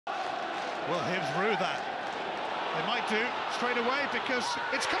Will Hibs rue that? They might do straight away because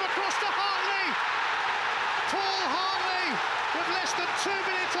it's come across to Hartley! Paul Hartley with less than 2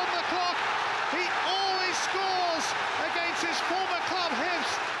 minutes on the clock. He always scores against his former club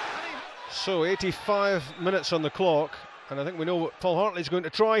Hibs. So 85 minutes on the clock, and I think we know what Paul Hartley's going to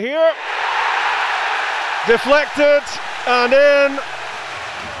try here. Deflected and in.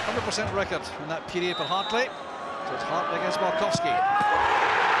 100% record in that period for Hartley. So it's Hartley against Markowski.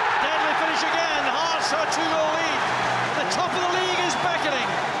 Deadly finish again. Hearts a 2-goal lead. The top of the league is beckoning.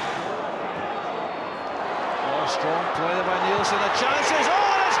 Oh, strong play there by Nielsen. The chances.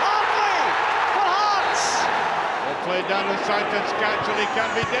 Oh, it's Hartley for Hearts. Well played down the side to Scatchel. He can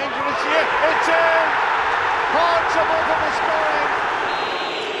be dangerous here. It's in. Hearts have opened the scoring.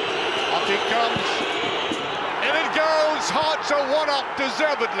 Up he comes. In it goes. Hearts are one up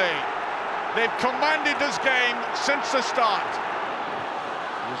deservedly. They've commanded this game since the start.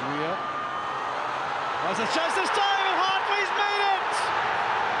 Here's Ria. There's a chance this time, and Hartley's made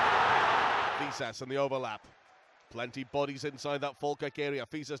it! Fisas in the overlap. Plenty bodies inside that full kick area.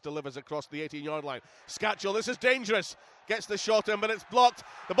 Fisas delivers across the 18-yard line. Scatchel, this is dangerous. Gets the shot in, but it's blocked.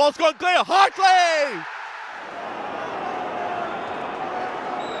 The ball's gone clear. Hartley!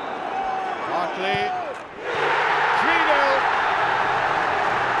 Hartley